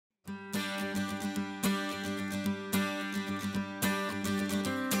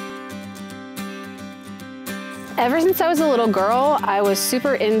Ever since I was a little girl, I was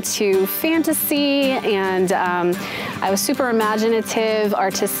super into fantasy, and I was super imaginative,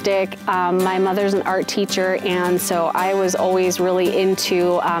 artistic. My mother's an art teacher, and so I was always really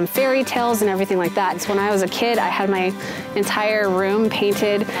into fairy tales and everything like that. So when I was a kid, I had my entire room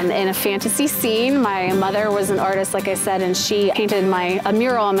painted in a fantasy scene. My mother was an artist, like I said, and she painted a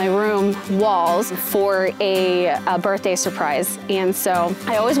mural on my room walls for a birthday surprise. And so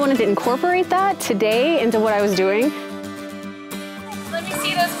I always wanted to incorporate that today into what I was doing. Let me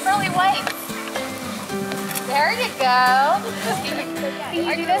see those pearly whites. There you go. Can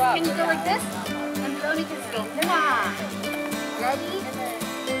you do this? Can you go like this? And Brody can go. Come on. Ready?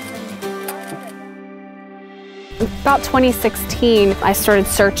 About 2016, I started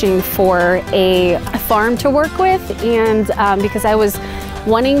searching for a farm to work with, and because I was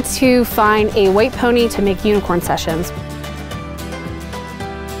wanting to find a white pony to make unicorn sessions.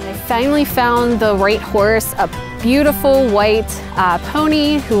 I finally found the right horse, a beautiful white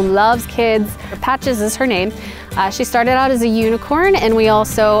pony who loves kids. Patches is her name. She started out as a unicorn, and we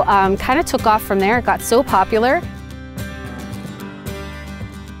also kind of took off from there. It got so popular.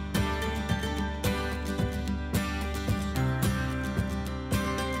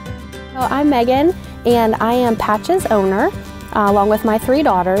 I'm Megan, and I am Patch's owner, along with my 3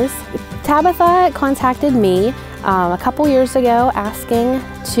 daughters. Tabitha contacted me a couple years ago asking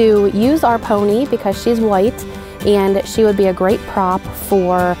to use our pony because she's white and she would be a great prop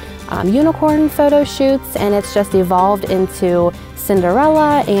for unicorn photo shoots, and it's just evolved into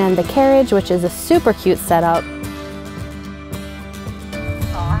Cinderella and the Carriage, which is a super cute setup.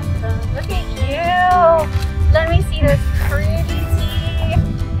 Awesome. Look at you. Let me see this pretty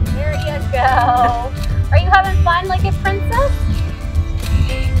teeth. There you go. Are you having fun like a princess?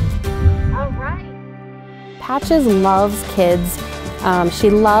 All right. Patches loves kids. She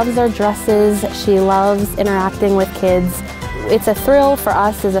loves our dresses. She loves interacting with kids. It's a thrill for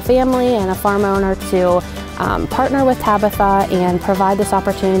us as a family and a farm owner to partner with Tabitha and provide this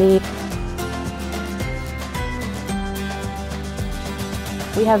opportunity.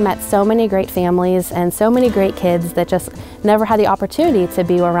 We have met so many great families and so many great kids that just never had the opportunity to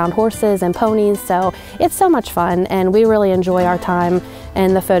be around horses and ponies, so it's so much fun, and we really enjoy our time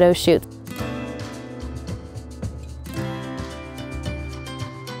and the photo shoots.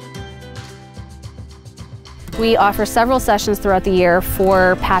 We offer several sessions throughout the year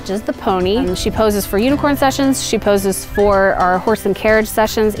for Patches the pony. She poses for unicorn sessions. She poses for our horse and carriage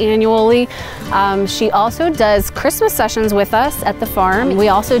sessions annually. She also does Christmas sessions with us at the farm. We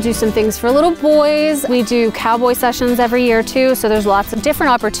also do some things for little boys. We do cowboy sessions every year too, so there's lots of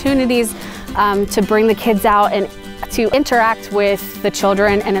different opportunities to bring the kids out and to interact with the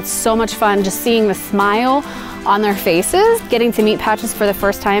children, and it's so much fun just seeing the smile on their faces, getting to meet Patches for the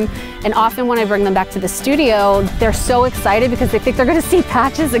first time. And often when I bring them back to the studio, they're so excited because they think they're going to see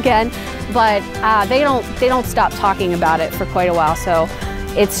Patches again, but they don't stop talking about it for quite a while. So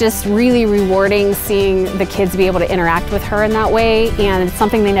it's just really rewarding seeing the kids be able to interact with her in that way, and it's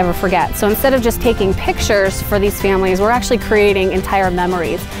something they never forget. So instead of just taking pictures for these families, we're actually creating entire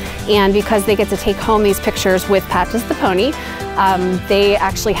memories. And because they get to take home these pictures with Patches the pony, they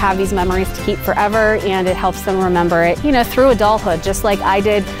actually have these memories to keep forever, and it helps them remember it, you know, through adulthood, just like I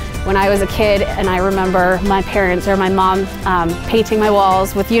did when I was a kid. And I remember my parents or my mom painting my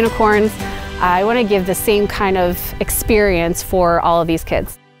walls with unicorns. I want to give the same kind of experience for all of these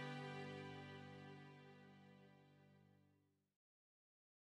kids.